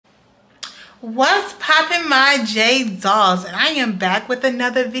What's poppin', my J dolls? And I am back with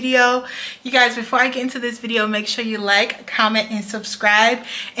another video. You guys, before I get into this video, make sure you like, comment, and subscribe,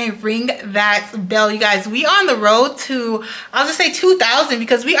 and ring that bell. You guys, we on the road to, I'll just say 2,000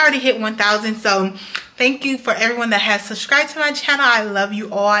 because we already hit 1,000. So thank you for everyone that has subscribed to my channel. I love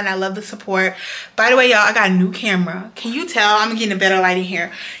you all and I love the support. By the way, y'all, I got a new camera. Can you tell? I'm getting a better lighting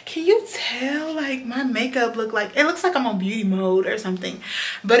here. Can you tell, like, my makeup look like, it looks like I'm on beauty mode or something.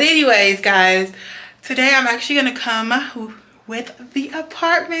 But anyways, guys, today I'm actually gonna come with the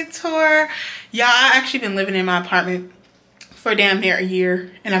apartment tour. Y'all, I actually been living in my apartment for damn near a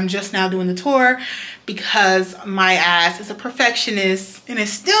year, and I'm just now doing the tour because my ass is a perfectionist and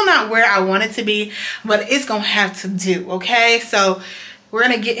it's still not where I want it to be, but it's gonna have to do, okay? So we're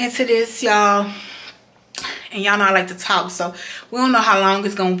gonna get into this, y'all, and y'all know I like to talk, so we don't know how long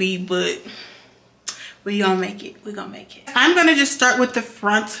it's gonna be, but we gonna make it. We're gonna make it. I'm gonna just start with the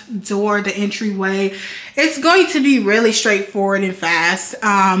front door, the entryway. It's going to be really straightforward and fast.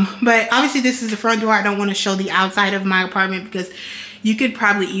 But obviously this is the front door. I don't want to show the outside of my apartment because you could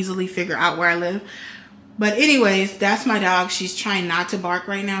probably easily figure out where I live. But anyways, that's my dog. She's trying not to bark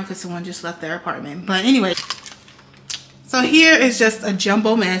right now because someone just left their apartment. But anyway, so here is just a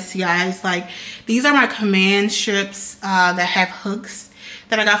jumbo mess, guys. Like, these are my command strips that have hooks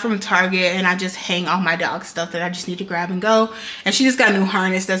that I got from Target, and I just hang all my dog stuff that I just need to grab and go. And she just got a new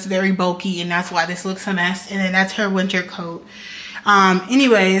harness that's very bulky, and that's why this looks a mess. And then that's her winter coat.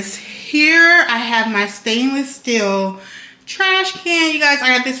 Anyways, here I have my stainless steel trash can. You guys,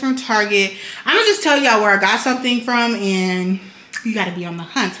 I got this from Target. I'm gonna just tell y'all where I got something from, and you gotta be on the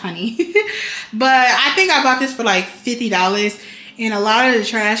hunt, honey. But I think I bought this for like $50. And a lot of the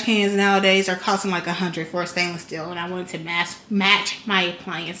trash cans nowadays are costing like $100 for a stainless steel. And I wanted to match my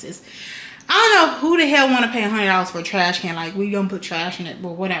appliances. I don't know who the hell want to pay $100 for a trash can. Like, we gonna put trash in it,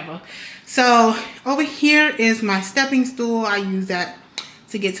 but whatever. So over here is my stepping stool. I use that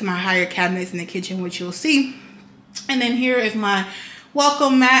to get to my higher cabinets in the kitchen, which you'll see. And then here is my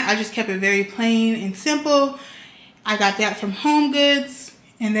welcome mat. I just kept it very plain and simple. I got that from Home Goods.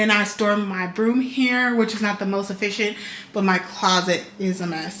 And then I store my broom here, which is not the most efficient, but my closet is a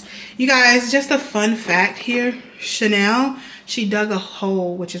mess. You guys, just a fun fact here. Chanel, she dug a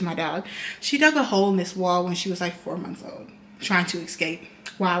hole, which is my dog. She dug a hole in this wall when she was like 4 months old, trying to escape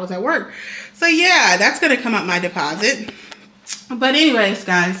while I was at work. So yeah, that's gonna come up my deposit. But anyways,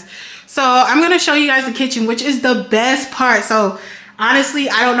 guys, so I'm gonna show you guys the kitchen, which is the best part. So honestly,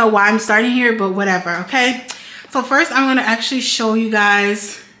 I don't know why I'm starting here, but whatever, okay? So first, I'm gonna actually show you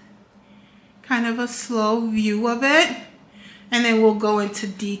guys kind of a slow view of it, and then we'll go into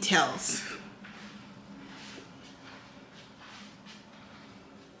details.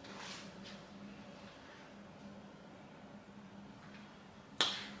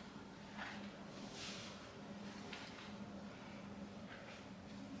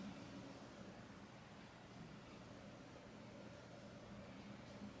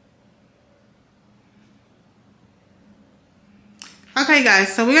 Okay,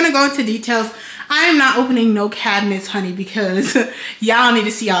 guys, so we're gonna go into details. I am not opening no cabinets, honey, because y'all need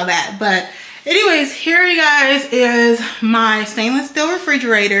to see all that. But anyways, here, you guys, is my stainless steel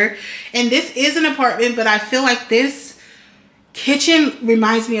refrigerator. And this is an apartment, but I feel like this kitchen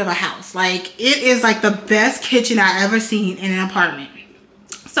reminds me of a house. Like, it is like the best kitchen I ever seen in an apartment.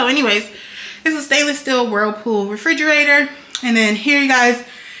 So anyways, it's a stainless steel Whirlpool refrigerator. And then here, you guys,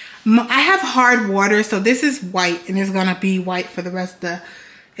 I have hard water, so this is white, and it's gonna be white for the rest of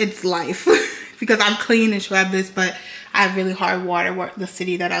its life because I've cleaned and scrubbed this, but I have really hard water where the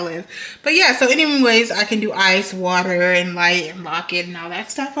city that I live. But yeah, so anyways, I can do ice, water, and light, and lock it, and all that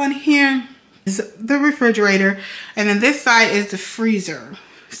stuff on here. This is the refrigerator, and then this side is the freezer.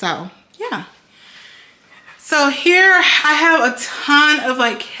 So yeah. So here I have a ton of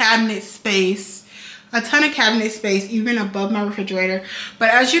like cabinet space. A ton of cabinet space even above my refrigerator,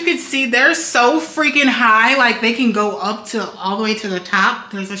 but as you can see, they're so freaking high, like they can go up to all the way to the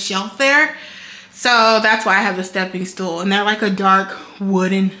top. There's a shelf there, so that's why I have the stepping stool, and they're like a dark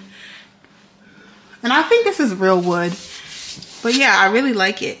wooden, and I think this is real wood, but yeah, I really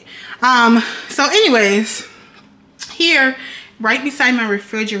like it. So anyways, here right beside my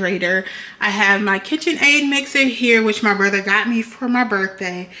refrigerator, I have my KitchenAid mixer here, which my brother got me for my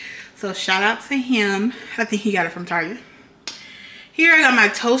birthday. So shout out to him. I think he got it from Target. Here I got my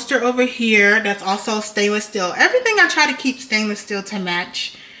toaster over here. That's also stainless steel. Everything I try to keep stainless steel to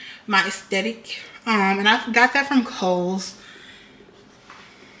match my aesthetic. And I got that from Kohl's.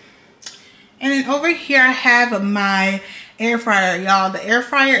 And then over here I have my air fryer, y'all. The air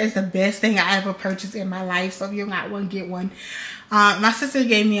fryer is the best thing I ever purchased in my life. So if you got one, get one. My sister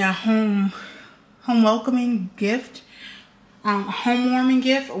gave me a home home welcoming gift, home warming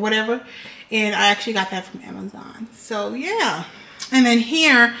gift or whatever. And I actually got that from Amazon. So yeah. And then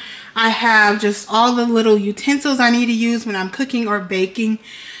here I have just all the little utensils I need to use when I'm cooking or baking.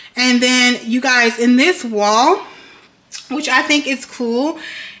 And then you guys, in this wall, which I think is cool,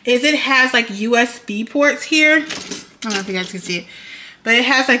 is it has like USB ports here. I don't know if you guys can see it, but it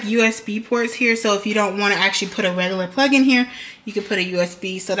has like USB ports here. So if you don't want to actually put a regular plug in here, you can put a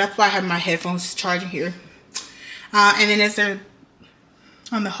USB. So that's why I have my headphones charging here. And then is there,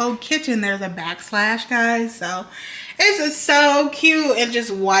 on the whole kitchen, there's a backslash, guys. So it's just so cute and just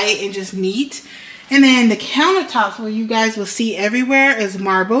white and just neat. And then the countertops, where you guys will see everywhere, is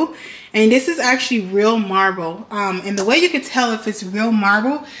marble. And this is actually real marble. And the way you can tell if it's real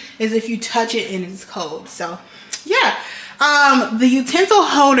marble is if you touch it and it's cold. So yeah. The utensil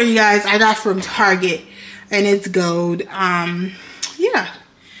holder, you guys, I got from Target, and it's gold. Yeah.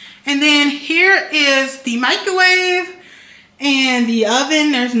 And then here is the microwave and the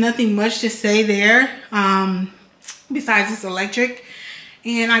oven. There's nothing much to say there, besides it's electric.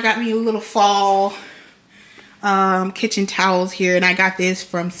 And I got me a little fall kitchen towels here, and I got this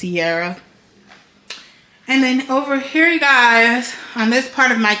from Sierra. And then over here, you guys, on this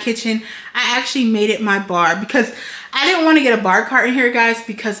part of my kitchen, I actually made it my bar, because I didn't want to get a bar cart in here, guys,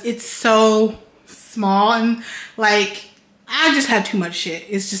 because it's so small and like I just have too much shit.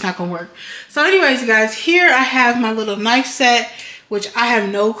 It's just not gonna work. So anyways, you guys, here I have my little knife set, which I have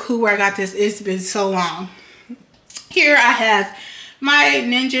no clue where I got this. It's been so long. Here I have my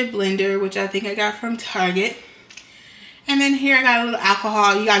Ninja blender, which I think I got from Target. And then here I got a little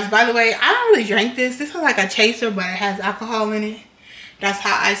alcohol. You guys, by the way, I don't really drink this. This is like a chaser, but it has alcohol in it. That's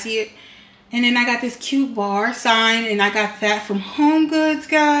how I see it. And then I got this cute bar sign, and I got that from Home Goods,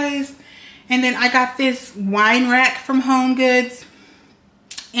 guys. And then I got this wine rack from Home Goods.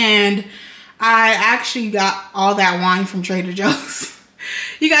 And I actually got all that wine from Trader Joe's.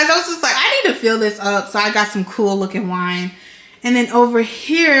 You guys, I was just like, I need to fill this up. So I got some cool looking wine. And then over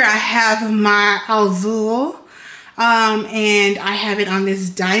here, I have my Azul. And I have it on this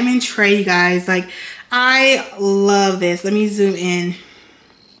diamond tray, you guys. Like, I love this. Let me zoom in.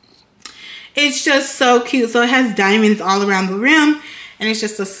 It's just so cute. So it has diamonds all around the rim, and it's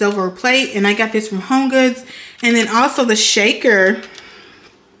just a silver plate. And I got this from Home Goods. And then also the shaker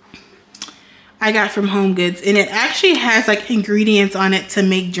I got from Home Goods, and it actually has like ingredients on it to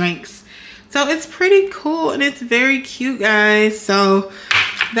make drinks. So it's pretty cool, and it's very cute, guys. So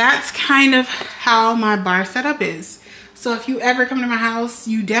that's kind of how my bar setup is. So if you ever come to my house,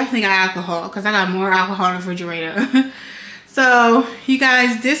 you definitely got alcohol, because I got more alcohol in the refrigerator. So you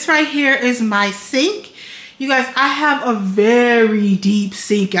guys, this right here is my sink. You guys, I have a very deep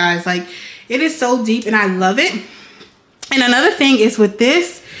sink, guys. Like, it is so deep, and I love it. And another thing is with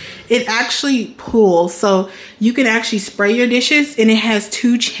this, it actually pulls. So you can actually spray your dishes, and it has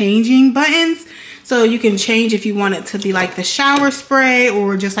 2 changing buttons. So you can change if you want it to be like the shower spray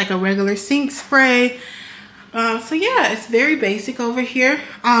or just like a regular sink spray. So yeah, it's very basic over here.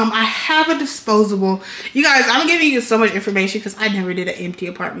 I have a disposable. You guys, I'm giving you so much information because I never did an empty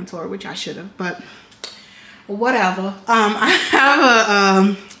apartment tour, which I should have, but whatever. I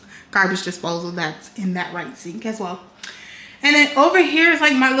have a garbage disposal that's in that right sink as well. And then over here is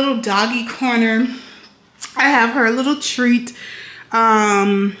like my little doggy corner. I have her little treat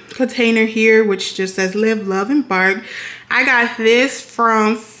container here, which just says live, love, and bark. I got this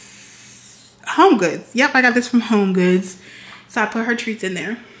from Home Goods. Yep, I got this from Home Goods. So I put her treats in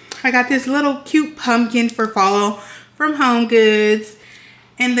there. I got this little cute pumpkin for fall from Home Goods.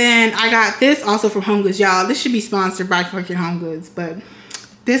 And then I got this also from Home Goods. Y'all, this should be sponsored by freaking Home Goods, but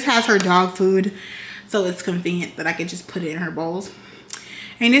this has her dog food, so it's convenient that I can just put it in her bowls.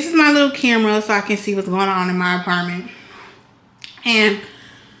 And this is my little camera, so I can see what's going on in my apartment. And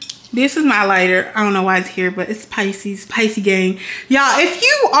this is my lighter. I don't know why it's here, but it's Pisces gang. Y'all, if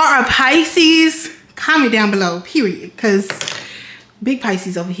you are a Pisces, comment down below, period, because big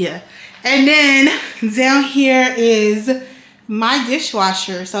Pisces over here. And then down here is my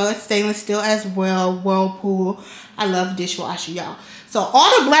dishwasher. So it's stainless steel as well, Whirlpool. I love dishwasher, y'all. So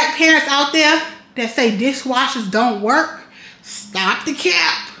all the black parents out there that say dishwashers don't work, stop the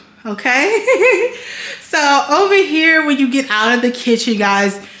cap, okay? So over here, when you get out of the kitchen,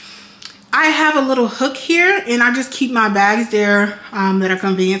 guys, I have a little hook here, and I just keep my bags there that are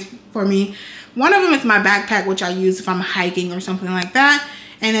convenient for me. One of them is my backpack, which I use if I'm hiking or something like that.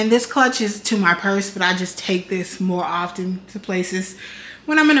 And then this clutch is to my purse, but I just take this more often to places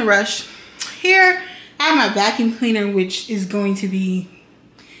when I'm in a rush. Here, I have my vacuum cleaner, which is going to be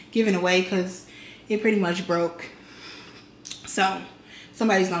given away because it pretty much broke. So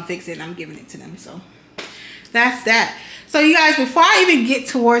somebody's gonna fix it and I'm giving it to them. So that's that. So you guys, before I even get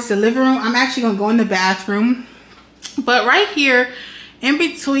towards the living room, I'm actually gonna go in the bathroom. But right here, in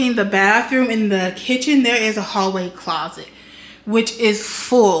between the bathroom and the kitchen, there is a hallway closet, which is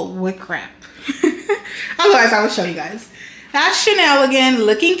full with crap. Otherwise, I will show you guys. That's Chanel again,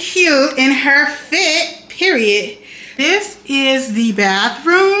 looking cute in her fit, period. This is the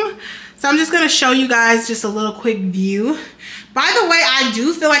bathroom. So I'm just gonna show you guys just a little quick view. By the way, I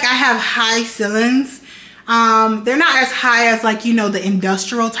do feel like I have high ceilings. They're not as high as, like, you know, the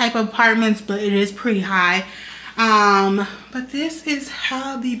industrial type of apartments, but it is pretty high. But this is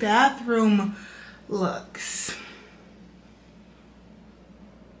how the bathroom looks.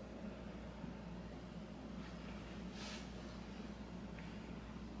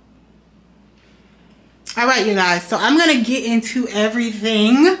 All right, you guys, so I'm gonna get into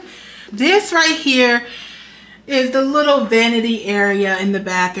everything. This right here is the little vanity area in the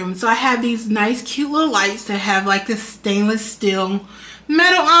bathroom. So I have these nice cute little lights that have like this stainless steel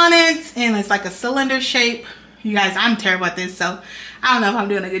metal on it, and it's like a cylinder shape. You guys, I'm terrible at this, so I don't know if I'm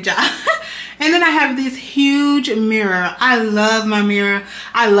doing a good job. And then I have this huge mirror. I love my mirror.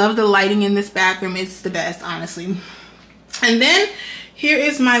 I love the lighting in this bathroom. It's the best, honestly. And then here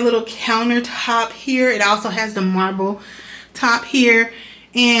is my little countertop here. It also has the marble top here.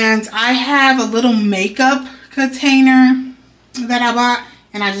 And I have a little makeup container that I bought.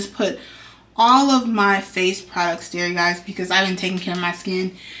 And I just put all of my face products there, you guys, because I've been taking care of my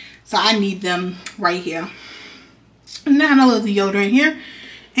skin. So I need them right here. And then I have a little deodorant here.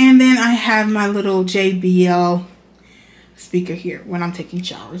 And then I have my little JBL speaker here when I'm taking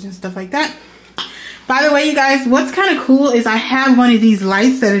showers and stuff like that. By the way, you guys, what's kind of cool is I have one of these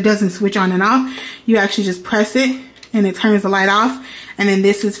lights that it doesn't switch on and off. You actually just press it and it turns the light off. And then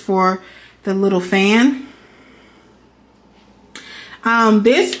this is for the little fan.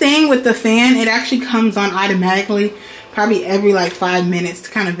 This thing with the fan, it actually comes on automatically probably every like 5 minutes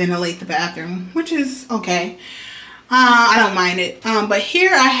to kind of ventilate the bathroom, which is okay. I don't mind it. But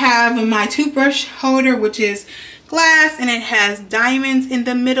here I have my toothbrush holder, which is glass, and it has diamonds in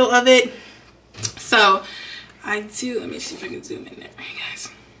the middle of it. So I do, let me see if I can zoom in there, guys.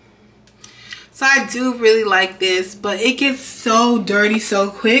 So I do really like this, but it gets so dirty so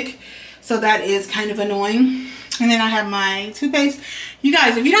quick. So that is kind of annoying. And then I have my toothpaste. You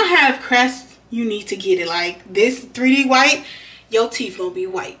guys, if you don't have Crest, you need to get it. Like this 3D white, your teeth will be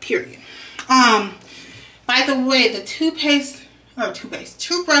white, period. By the way, the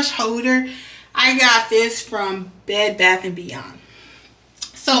toothbrush holder, I got this from Bed Bath & Beyond.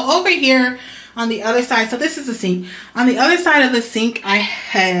 So over here on the other side, so this is the sink. On the other side of the sink, I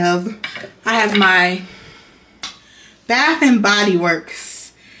have my Bath & Body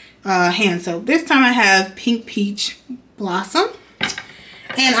Works hand soap. This time I have Pink Peach Blossom.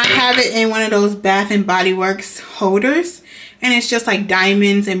 And I have it in one of those Bath & Body Works holders. And it's just like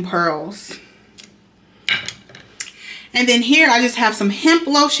diamonds and pearls. And then here I just have some hemp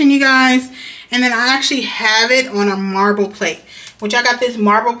lotion, you guys. And then I actually have it on a marble plate, which I got this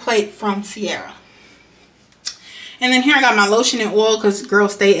marble plate from Sierra. And then here I got my lotion and oil because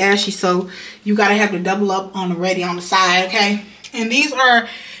girls stay ashy, so you gotta have to double up on the ready on the side, okay? And these are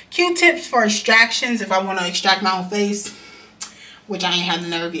Q-tips for extractions if I want to extract my own face, which I ain't had the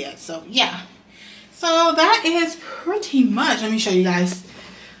nerve yet. So yeah. So that is pretty much. Let me show you guys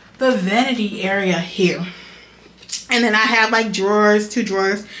the vanity area here. And then I have like drawers, 2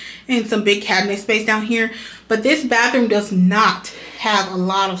 drawers, and some big cabinet space down here. But this bathroom does not have a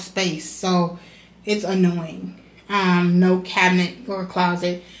lot of space, so it's annoying. No cabinet or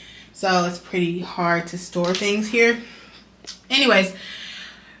closet, so it's pretty hard to store things here. Anyways,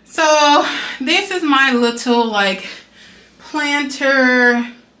 so this is my little like planter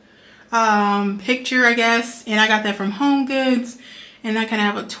picture, I guess, and I got that from Home Goods. And I kind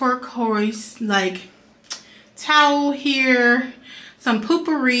of have a turquoise like towel here, some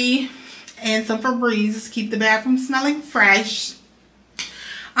poopery, and some Febreze to keep the bathroom smelling fresh.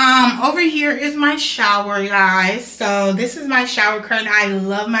 Over here is my shower, guys. So this is my shower curtain. I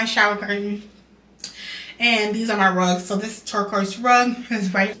love my shower curtain. And these are my rugs. So this turquoise rug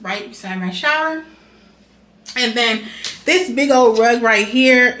is right beside my shower. And then this big old rug right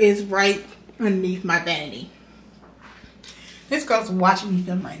here is right underneath my vanity. This girl's watching me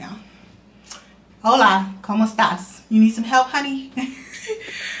film right now. Hola, ¿cómo estás? You need some help, honey?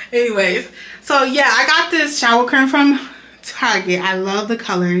 Anyways, so yeah, I got this shower curtain from Target. I love the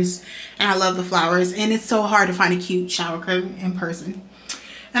colors and I love the flowers, and it's so hard to find a cute shower curtain in person.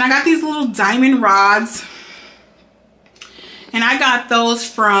 And I got these little diamond rods, And I got those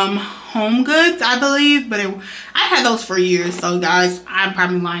from Home Goods, I believe, but I had those for years, so guys, I'm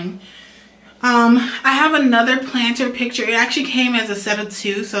probably lying. I have another planter picture. It actually came as a set of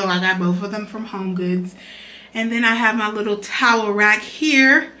 2, so I got both of them from Home Goods. And then I have my little towel rack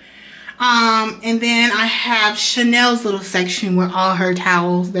here. And then I have Chanel's little section with all her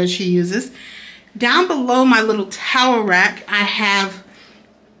towels that she uses. Down below my little towel rack, I have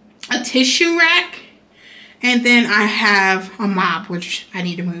a tissue rack. And then I have a mop, which I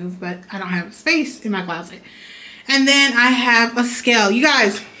need to move, but I don't have space in my closet. And then I have a scale. You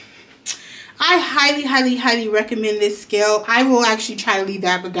guys, I highly recommend this scale. I will actually try to leave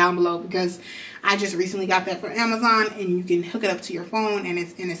that down below because I just recently got that from Amazon, and you can hook it up to your phone, and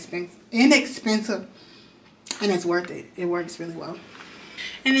it's inexpensive, and it's worth it. It works really well.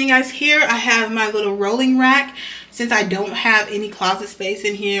 And then guys, here I have my little rolling rack. Since I don't have any closet space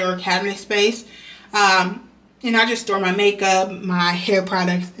in here or cabinet space, and I just store my makeup, my hair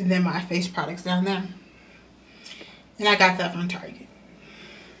products, and then my face products down there. And I got that from Target.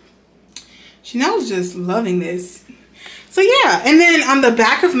 Chanel's just loving this. So yeah, and then on the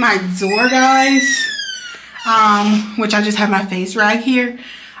back of my door, guys, which I just have my face rag here,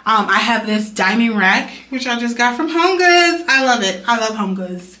 I have this diamond rack, which I just got from Home Goods. I love it. I love Home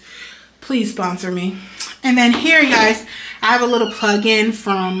Goods. Please sponsor me. And then here, guys, I have a little plug-in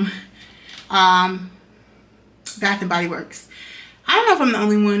from Bath and Body Works. I don't know if I'm the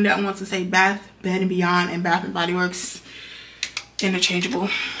only one that wants to say Bath, Bed & Beyond, and Bath and Body Works interchangeable.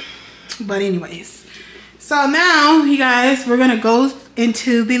 But anyways, so now you guys, we're gonna go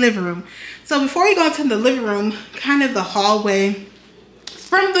into the living room. So before we go into the living room, kind of the hallway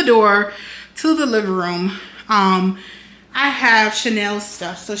from the door to the living room, I have Chanel's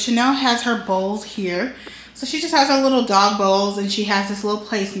stuff. So Chanel has her bowls here. So she just has her little dog bowls, and she has this little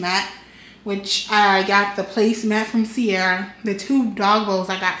placemat, which I got the placemat from Sierra. The 2 dog bowls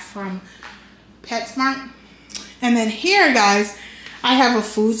I got from PetSmart. And then here, guys, I have a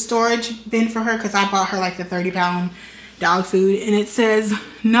food storage bin for her because I bought her like the 30-pound dog food. And it says,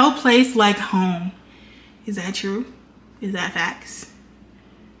 no place like home. Is that true? Is that facts?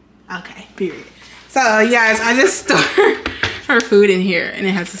 Okay, period. So, you guys, I just store her food in here. And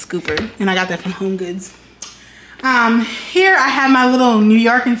it has a scooper. And I got that from Home Goods. Here I have my little New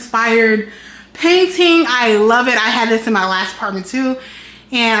York inspired painting. I love it. I had this in my last apartment too.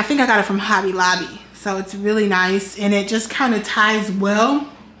 And I think I got it from Hobby Lobby. So it's really nice, and it just kind of ties well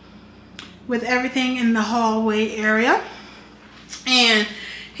with everything in the hallway area. And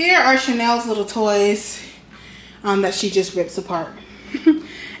here are Chanel's little toys that she just rips apart.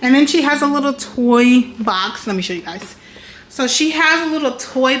 And then she has a little toy box. Let me show you guys. So she has a little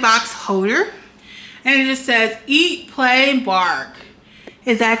toy box holder, and it just says eat, play, bark.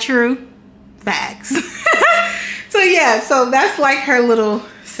 Is that true? Facts. So yeah, so that's like her little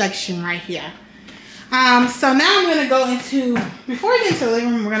section right here. So now I'm going to go into, before we get into the living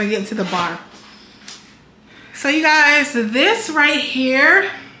room, we're going to get into the bar. So you guys, this right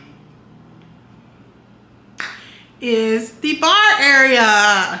here is the bar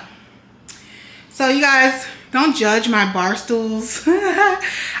area. So you guys, don't judge my bar stools.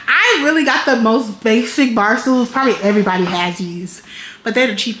 I really got the most basic bar stools. Probably everybody has these, but they're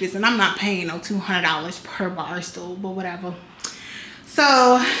the cheapest, and I'm not paying no $200 per bar stool, but whatever. So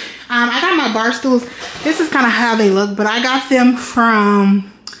I got my bar stools. This is kind of how they look, but I got them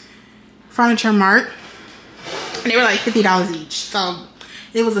from Furniture Mart. And they were like $50 each, so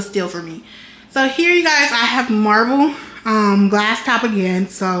it was a steal for me. So here, you guys, I have marble glass top again,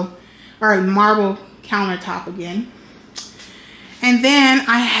 or marble countertop again. And then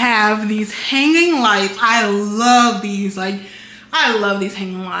I have these hanging lights. I love these. Like, I love these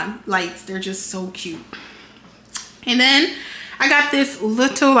hanging lights. They're just so cute. And then I got this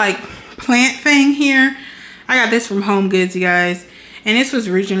little like plant thing here. I got this from Home Goods, you guys. And this was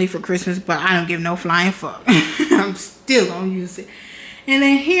originally for Christmas, but I don't give no flying fuck. I'm still gonna use it. And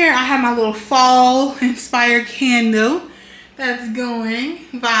then here I have my little fall inspired candle that's going.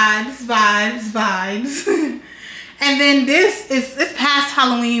 Vibes, vibes, vibes. And then it's past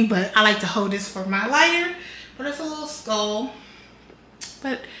Halloween, but I like to hold this for my lighter. But it's a little skull.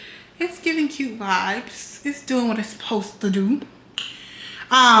 But it's giving cute vibes. It's doing what it's supposed to do.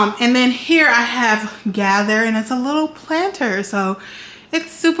 And then here I have Gather, and it's a little planter. So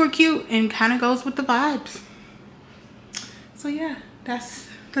it's super cute and kind of goes with the vibes. So yeah, that's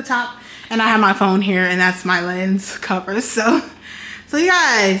the top. And I have my phone here, and that's my lens cover. So you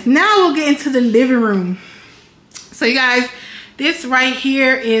guys, now we'll get into the living room. So you guys, this right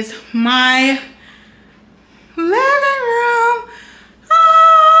here is my living room.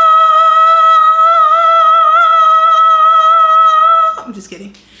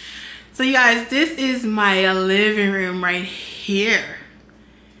 kidding. So you guys, this is my living room right here.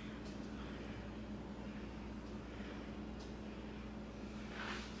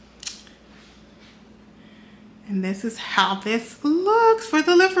 And this is how this looks for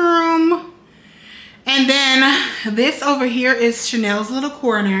the living room. And then this over here is Chanel's little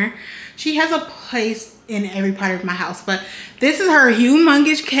corner. She has a place in every part of my house, but this is her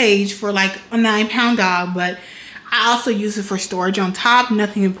humongous cage for like a 9-pound dog. But I also use it for storage on top.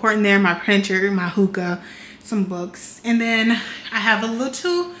 Nothing important there. My printer, my hookah, some books. And then I have a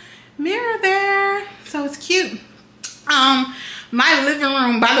little mirror there. So it's cute. My living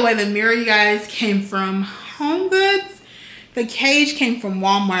room, by the way, the mirror, you guys, came from Home Goods. The cage came from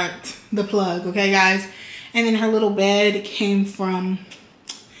Walmart, the plug, okay guys? And then her little bed came from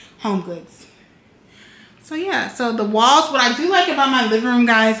Home Goods. So yeah, so the walls, what I do like about my living room,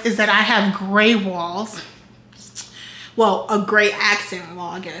 guys, is that I have gray walls. Well, a gray accent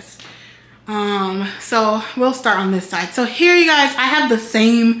wall, I guess. So we'll start on this side. So here, you guys, I have the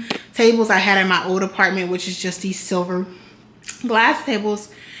same tables I had in my old apartment, which is just these silver glass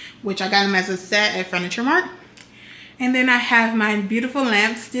tables, which I got them as a set at Furniture Mart. And then I have my beautiful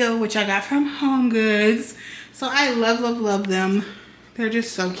lamp still, which I got from Home Goods. So I love, love, love them. They're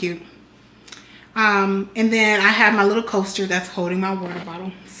just so cute. And then I have my little coaster that's holding my water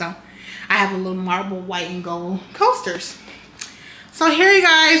bottle. So I have a little marble white and gold coasters. So here, you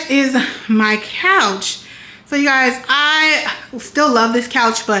guys, is my couch. So you guys, I still love this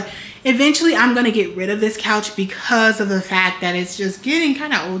couch, but eventually I'm gonna get rid of this couch because of the fact that it's just getting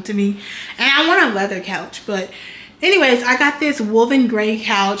kind of old to me, and I want a leather couch. But anyways, I got this woven gray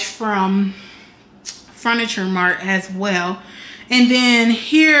couch from Furniture Mart as well. And then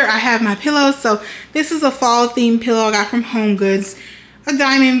here I have my pillows. So this is a fall themed pillow I got from Home Goods, a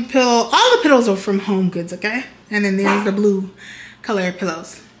diamond pillow. All the pillows are from Home Goods, okay? And then there's the blue color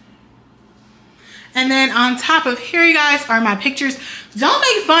pillows. And then on top of here, you guys, are my pictures. Don't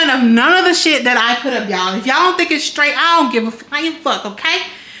make fun of none of the shit that I put up, y'all. If y'all don't think it's straight, I don't give a flying fuck, okay?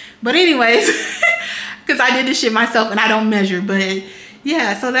 But anyways, because I did this shit myself and I don't measure. But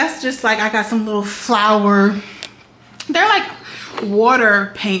yeah, so that's just like, I got some little flower. They're like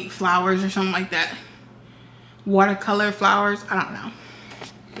water paint flowers or something like that. Watercolor flowers, I don't know.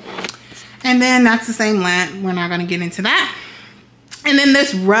 And then that's the same lamp. We're not gonna get into that. And then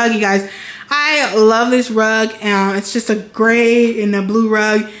this rug, you guys, I love this rug. It's just a gray and a blue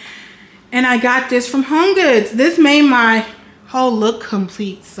rug. And I got this from Home Goods. This made my whole look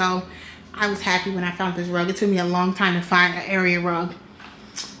complete. So I was happy when I found this rug. It took me a long time to find an area rug.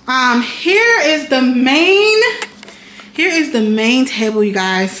 Here is the main table, you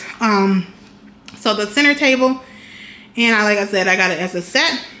guys. So the center table, and like I said, I got it as a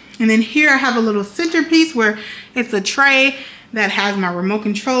set. And then here I have a little centerpiece where it's a tray that has my remote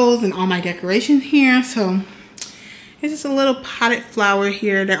controls and all my decorations here. So it's just a little potted flower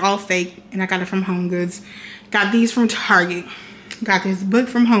here. They're all fake, and I got it from Home Goods. Got these from Target. Got this book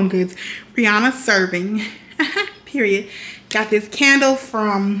from Home Goods, Rihanna Serving, period. Got this candle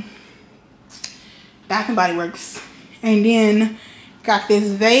from Bath and Body Works. And then got this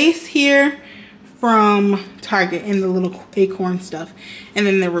vase here from Target and the little acorn stuff. And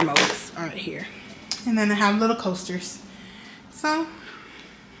then the remotes are right here. And then I have little coasters. So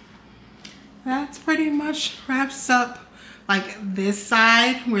that's pretty much wraps up like this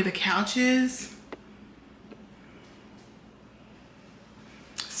side where the couch is.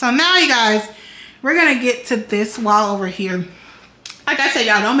 So now, you guys, we're gonna get to this wall over here. Like I said,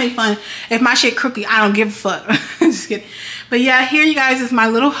 y'all, don't make fun if my shit crooked. I don't give a fuck. Just kidding. But yeah, here, you guys, is my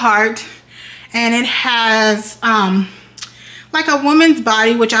little heart, and it has like a woman's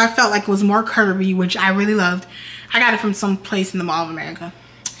body, which I felt like was more curvy, which I really loved. I got it from some place in the Mall of America.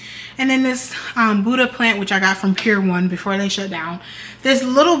 And then this Buddha plant, which I got from Pier 1 before they shut down. This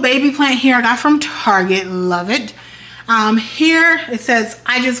little baby plant here I got from Target. Love it. Here it says,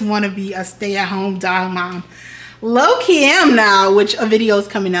 I just want to be a stay-at-home dog mom. Low-key am now, which a video is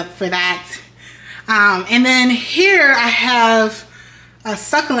coming up for that. And then here I have a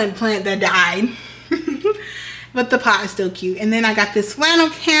succulent plant that died. But the pot is still cute. And then I got this flannel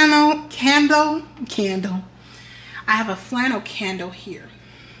candle. I have a flannel candle here.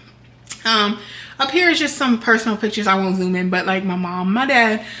 Up here is just some personal pictures. I won't zoom in, but like my mom, my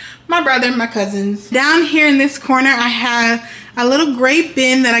dad, my brother, my cousins. Down here in this corner, I have a little gray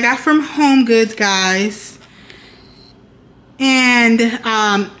bin that I got from Home Goods, guys. And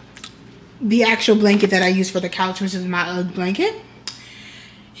the actual blanket that I use for the couch, which is my UGG blanket.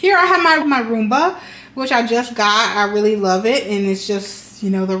 Here I have my Roomba, which I just got. I really love it. And it's just, you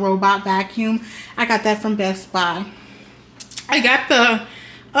know, the robot vacuum. I got that from Best Buy. I got the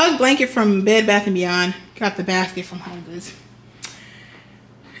UGG blanket from Bed Bath & Beyond. Got the basket from HomeGoods.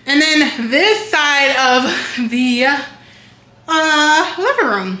 And then this side of the living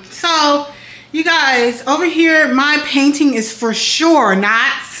room. So you guys, over here, my painting is for sure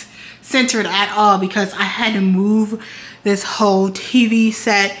not centered at all because I had to move this whole TV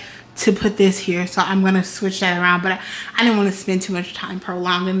set to put this here. So I'm gonna switch that around, but I didn't want to spend too much time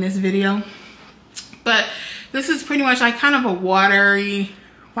prolonging this video. But this is pretty much like kind of a watery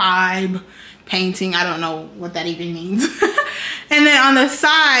vibe painting. I don't know what that even means. And then on the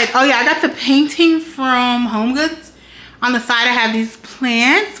side, oh yeah, I got the painting from HomeGoods. On the side, I have these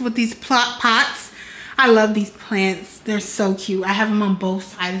plants with these pots. I love these plants. They're so cute. I have them on both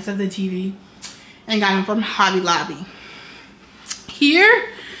sides of the TV and got them from Hobby Lobby. Here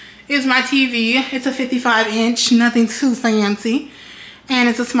is my TV. It's a 55-inch, nothing too fancy. And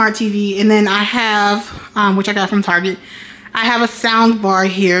it's a smart TV. And then I have, which I got from Target, I have a sound bar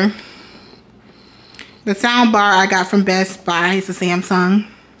here. The sound bar I got from Best Buy. It's a Samsung.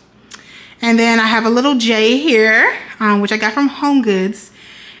 And then I have a little J here, which I got from HomeGoods.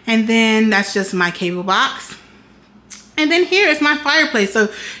 And then that's just my cable box. And then here is my fireplace.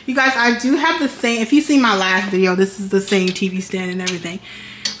 So you guys, I do have the same, if you see my last video, this is the same TV stand and everything.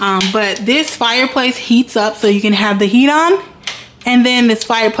 But this fireplace heats up so you can have the heat on. And then this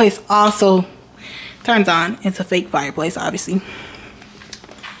fireplace also turns on. It's a fake fireplace, obviously.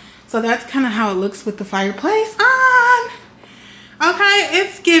 So that's kind of how it looks with the fireplace on. Okay,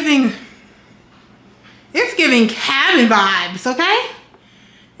 it's giving cabin vibes, okay?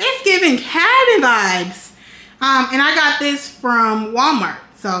 It's giving cabin vibes. And I got this from Walmart.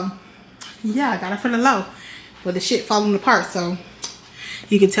 So, yeah, I got it for the low. But the shit falling apart, so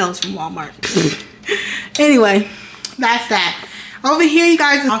you can tell it's from Walmart. Anyway, that's that. Over here, you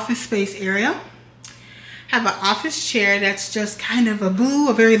guys, office space area. Have an office chair that's just kind of a blue,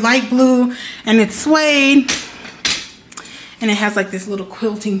 a very light blue, and it's suede. And it has like this little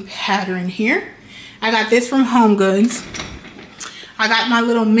quilting pattern here. I got this from HomeGoods. I got my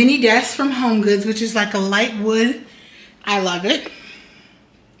little mini desk from HomeGoods, which is like a light wood. I love it.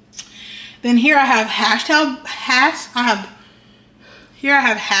 Then here I have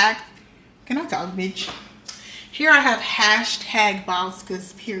can I talk, bitch? Here I have hashtag boss,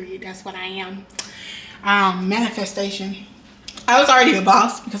 because period, that's what I am. Manifestation. I was already a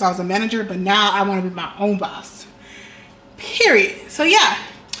boss because I was a manager, but now I want to be my own boss. Period. So yeah,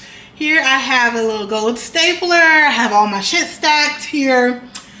 here I have a little gold stapler. I have all my shit stacked here.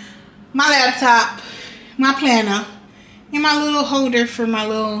 My laptop, my planner, and my little holder for my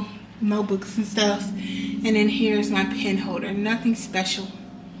little notebooks and stuff. And then here's my pen holder. Nothing special.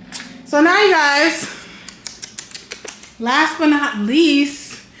 So now you guys, last but not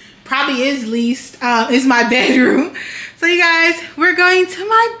least, probably is least, is my bedroom. So you guys, we're going to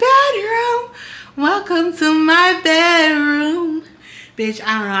my bedroom. Welcome to my bedroom. Bitch,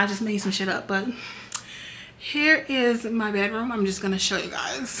 I don't know, I just made some shit up, but here is my bedroom. I'm just gonna show you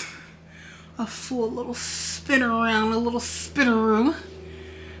guys a full little spin around, a little spinneroo,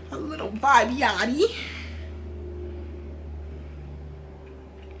 a little vibe yachty.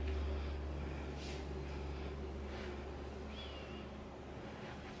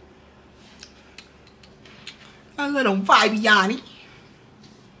 A little vibe yachty.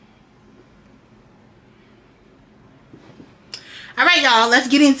 All right, y'all, let's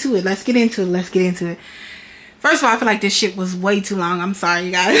get into it. Let's get into it. First of all, I feel like this shit was way too long. I'm sorry,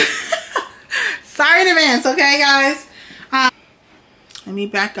 you guys. Sorry in advance, okay, guys? Let me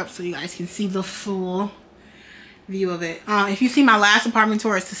back up so you guys can see the full view of it. If you see my last apartment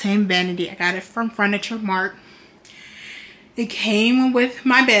tour, it's the same vanity. I got it from Furniture Mart. It came with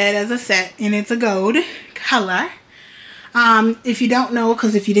my bed as a set, and it's a gold color. If you don't know,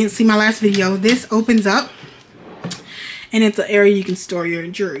 because if you didn't see my last video, this opens up. And it's an area you can store your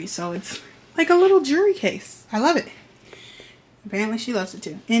jewelry. So it's like a little jewelry case. I love it. Apparently she loves it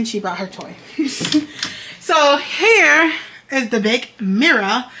too. And she brought her toy. So here is the big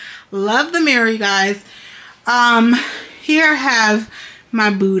mirror. Love the mirror, you guys. Here I have my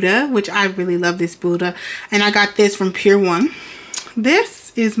Buddha, which I really love this Buddha. And I got this from Pier 1.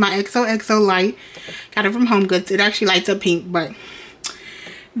 This is my XOXO light. Got it from HomeGoods. It actually lights up pink, but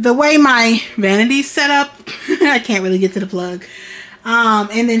the way my vanity's set up, I can't really get to the plug.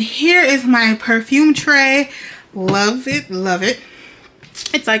 And then here is my perfume tray. Love it, love it.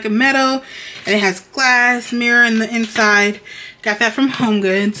 It's like a metal, and it has glass mirror in the inside. Got that from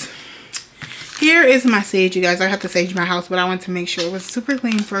HomeGoods. Here is my sage, you guys. I have to sage my house, but I want to make sure it was super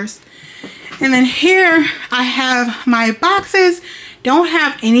clean first. And then here I have my boxes. Don't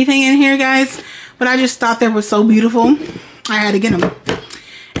have anything in here, guys, but I just thought they were so beautiful. I had to get them.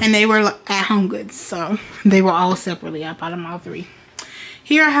 And they were at Home Goods. So they were all separately. I bought them all 3.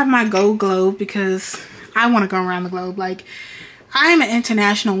 Here I have my gold globe because I want to go around the globe. Like, I'm an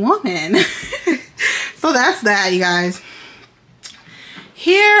international woman. So that's that, you guys.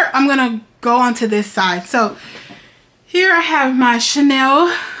 Here I'm going to go onto this side. So here I have my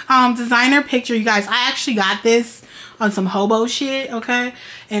Chanel designer picture. You guys, I actually got this on some hobo shit, okay?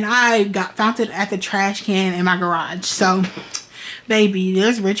 And I found it at the trash can in my garage. So, baby,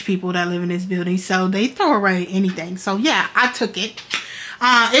 there's rich people that live in this building, so they throw away anything. So, yeah, I took it.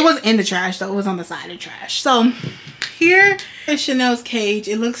 It was in the trash, though. It was on the side of the trash. So, here is Chanel's cage.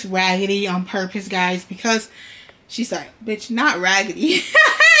 It looks raggedy on purpose, guys, because she's like, bitch, not raggedy.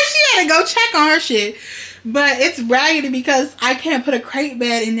 She had to go check on her shit. But it's raggedy because I can't put a crate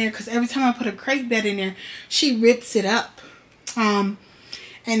bed in there because every time I put a crate bed in there, she rips it up. And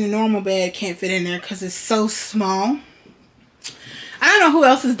the normal bed can't fit in there because it's so small. I don't know who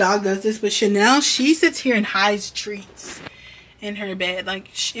else's dog does this, but Chanel, she sits here and hides treats in her bed. Like,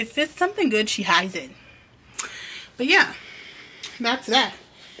 if it's something good, she hides it. But yeah, that's that.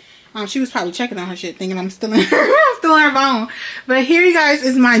 She was probably checking on her shit, thinking I'm still in her, phone. But here, you guys,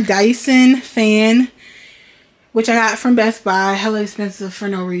 is my Dyson fan, which I got from Best Buy. Hella expensive for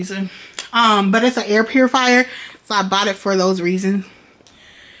no reason. But it's an air purifier, so I bought it for those reasons.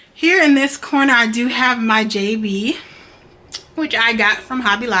 Here in this corner, I do have my JB, which I got from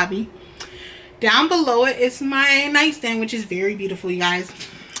Hobby Lobby. Down below it is my nightstand, which is very beautiful, you guys.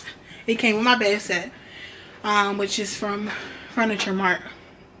 It came with my bed set, which is from Furniture Mart,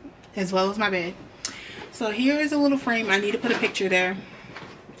 as well as my bed. So here is a little frame. I need to put a picture there.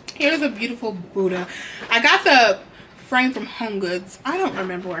 Here's a beautiful Buddha. I got the frame from Home Goods. I don't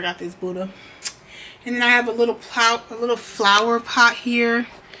remember where I got this Buddha. And then I have a little flower pot here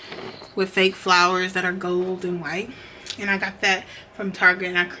with fake flowers that are gold and white. And I got that from Target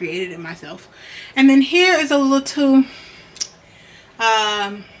and I created it myself. And then here is a little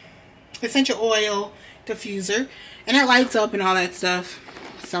essential oil diffuser. And it lights up and all that stuff.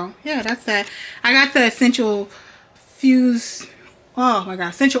 So yeah, that's that. I got the essential oil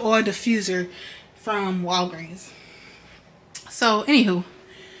diffuser from Walgreens. So anywho,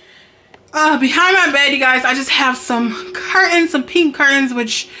 behind my bed, you guys, I just have some curtains, some pink curtains,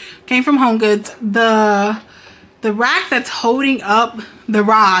 which came from Home Goods. The rack that's holding up the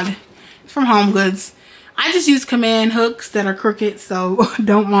rod is from Home Goods. I just use command hooks that are crooked, so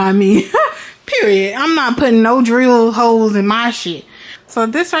don't mind me. Period. I'm not putting no drill holes in my shit. So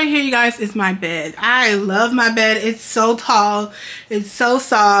this right here, you guys, is my bed. I love my bed. It's so tall. It's so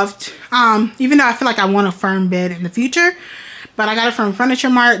soft. Even though I feel like I want a firm bed in the future. But I got it from Furniture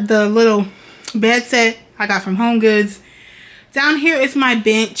Mart. The little bed set I got from Home Goods. Down here is my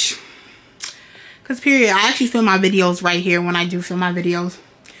bench. Because period, I actually film my videos right here when I do film my videos.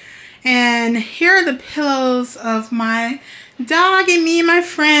 And here are the pillows of my dog and me and my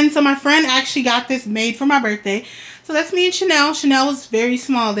friend. So my friend actually got this made for my birthday. So that's me and Chanel. Chanel was very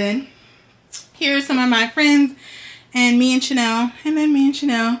small then. Here's some of my friends and me and Chanel. And then me and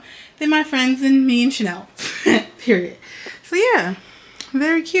Chanel. Then my friends and me and Chanel. Period. So yeah,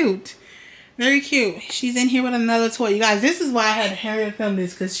 very cute. Very cute. She's in here with another toy. You guys, this is why I had to hurry and film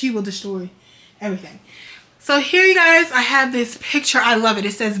this, because she will destroy everything. So here, you guys, I have this picture. I love it.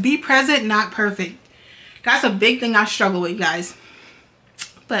 It says, be present, not perfect. That's a big thing I struggle with, guys.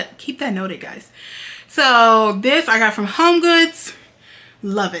 But keep that noted, guys. So this I got from Home Goods.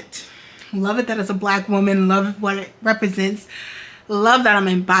 Love it. Love it that it's a black woman. Love what it represents. Love that I'm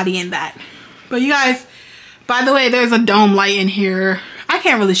embodying that. But you guys, by the way, there's a dome light in here. I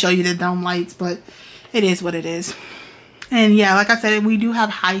can't really show you the dome lights, but it is what it is. And yeah, like I said, we do have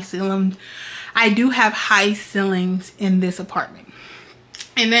high ceilings. I do have high ceilings in this apartment.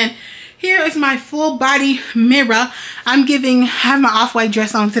 And then here is my full body mirror. I have my off-white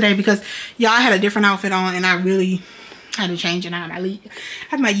dress on today because y'all had a different outfit on and I really had to change it. I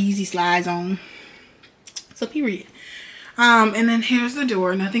had my Yeezy slides on. So period. And then here's the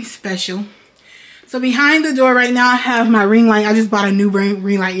door. Nothing special. So behind the door right now, I have my ring light. I just bought a new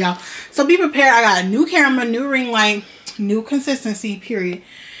ring light, y'all. So be prepared. I got a new camera, new ring light, new consistency, period.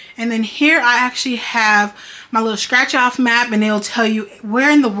 And then here I actually have my little scratch off map, and it'll tell you where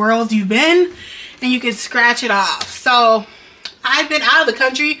in the world you've been and you can scratch it off. So I've been out of the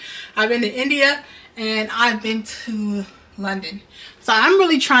country. I've been to India and I've been to London. So I'm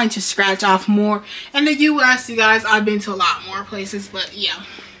really trying to scratch off more. In the US, you guys, I've been to a lot more places, but yeah,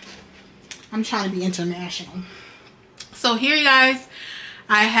 I'm trying to be international. So here, you guys,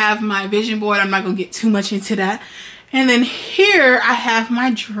 I have my vision board. I'm not gonna get too much into that. And then here I have my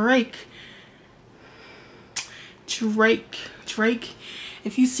Drake Drake.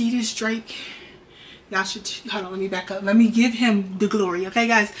 If you see this Drake, y'all should, hold on, let me back up. Let me give him the glory, okay,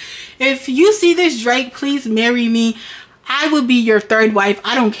 guys? If you see this Drake, please marry me. I will be your third wife.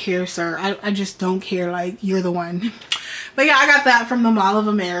 I don't care, sir. I just don't care. Like, you're the one. But yeah, I got that from the Mall of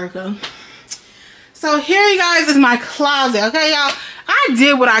America. So here, you guys, is my closet, okay, y'all? I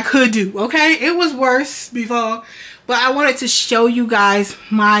did what I could do, okay? It was worse before, but I wanted to show you guys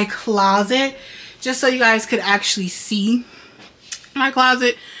my closet just so you guys could actually see my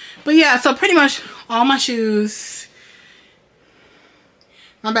closet. But yeah, so pretty much all my shoes,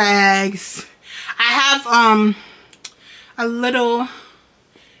 my bags. I have a little,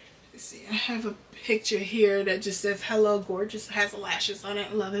 let's see, I have a picture here that just says hello gorgeous. It has lashes on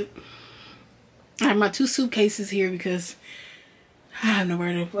it. Love it. I have my 2 suitcases here because I have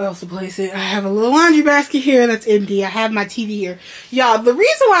nowhere else to place it. I have a little laundry basket here that's empty. I have my TV here. Y'all, the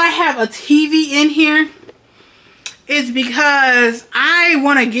reason why I have a TV in here is because I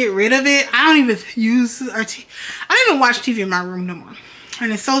want to get rid of it. I don't even use I don't even watch TV in my room no more.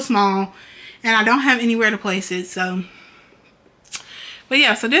 And it's so small and I don't have anywhere to place it. So, but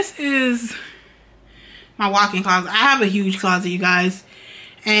yeah, so this is my walk-in closet. I have a huge closet, you guys.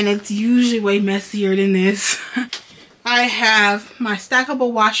 And it's usually way messier than this. I have my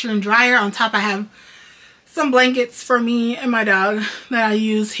stackable washer and dryer. On top I have some blankets for me and my dog that I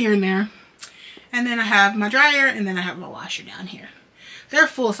use here and there. And then I have my dryer and then I have my washer down here. They're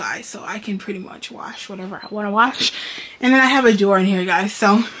full size, so I can pretty much wash whatever I want to wash. And then I have a door in here, guys.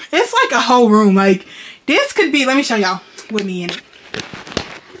 So it's like a whole room. Like, this could be, let me show y'all with me in it.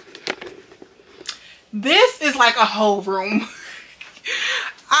 This is like a whole room.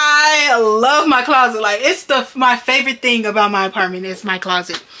 I love my closet. Like, it's my favorite thing about my apartment is my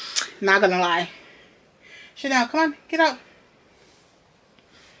closet. Not gonna lie. Chanel, come on, get out.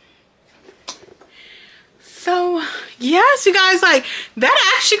 So yes, you guys, like,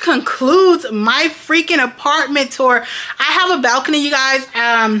 that actually concludes my freaking apartment tour. I have a balcony, you guys,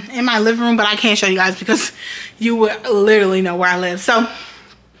 in my living room, but I can't show you guys because you would literally know where I live. So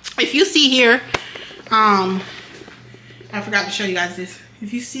if you see here, I forgot to show you guys this.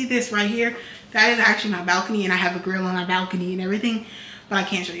 If you see this right here, that is actually my balcony, and I have a grill on my balcony and everything, but I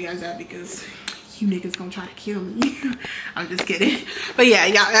can't show you guys that because you niggas gonna try to kill me. I'm just kidding. But yeah,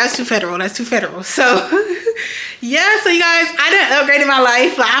 y'all, that's too federal. That's too federal. So yeah, so you guys, I done upgraded my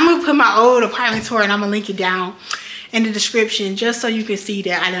life. Like, I'm gonna put my old apartment tour and I'm gonna link it down in the description just so you can see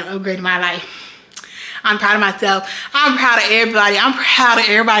that I done upgraded my life. I'm proud of myself. I'm proud of everybody. I'm proud of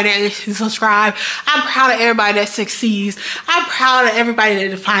everybody that subscribes. I'm proud of everybody that succeeds. I'm proud of everybody that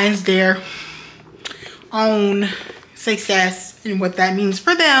defines their own success and what that means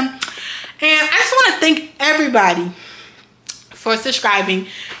for them. And I just want to thank everybody for subscribing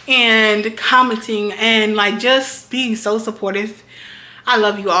and commenting and like just being so supportive. I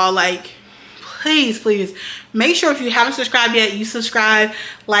love you all. Like, please make sure if you haven't subscribed yet, you subscribe,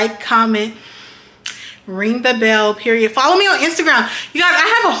 like, comment, ring the bell, period. Follow me on Instagram. You guys,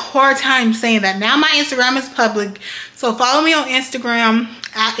 I have a hard time saying that. Now my Instagram is public, so follow me on Instagram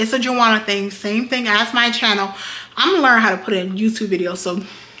at It's a Joanna Thing. Same thing as my channel. I'm gonna learn how to put it in YouTube videos so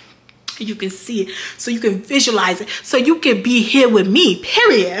you can see it, so you can visualize it, so you can be here with me,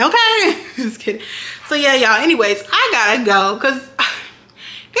 period. Okay. Just kidding. So yeah, y'all, anyways, I gotta go because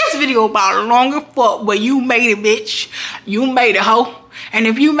this video about long as fuck, but you made it, bitch. You made it, ho. And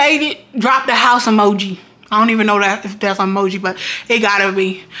if you made it, drop the house emoji. I don't even know that if that's an emoji, but it gotta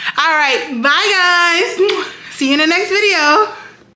be. All right, bye guys. See you in the next video.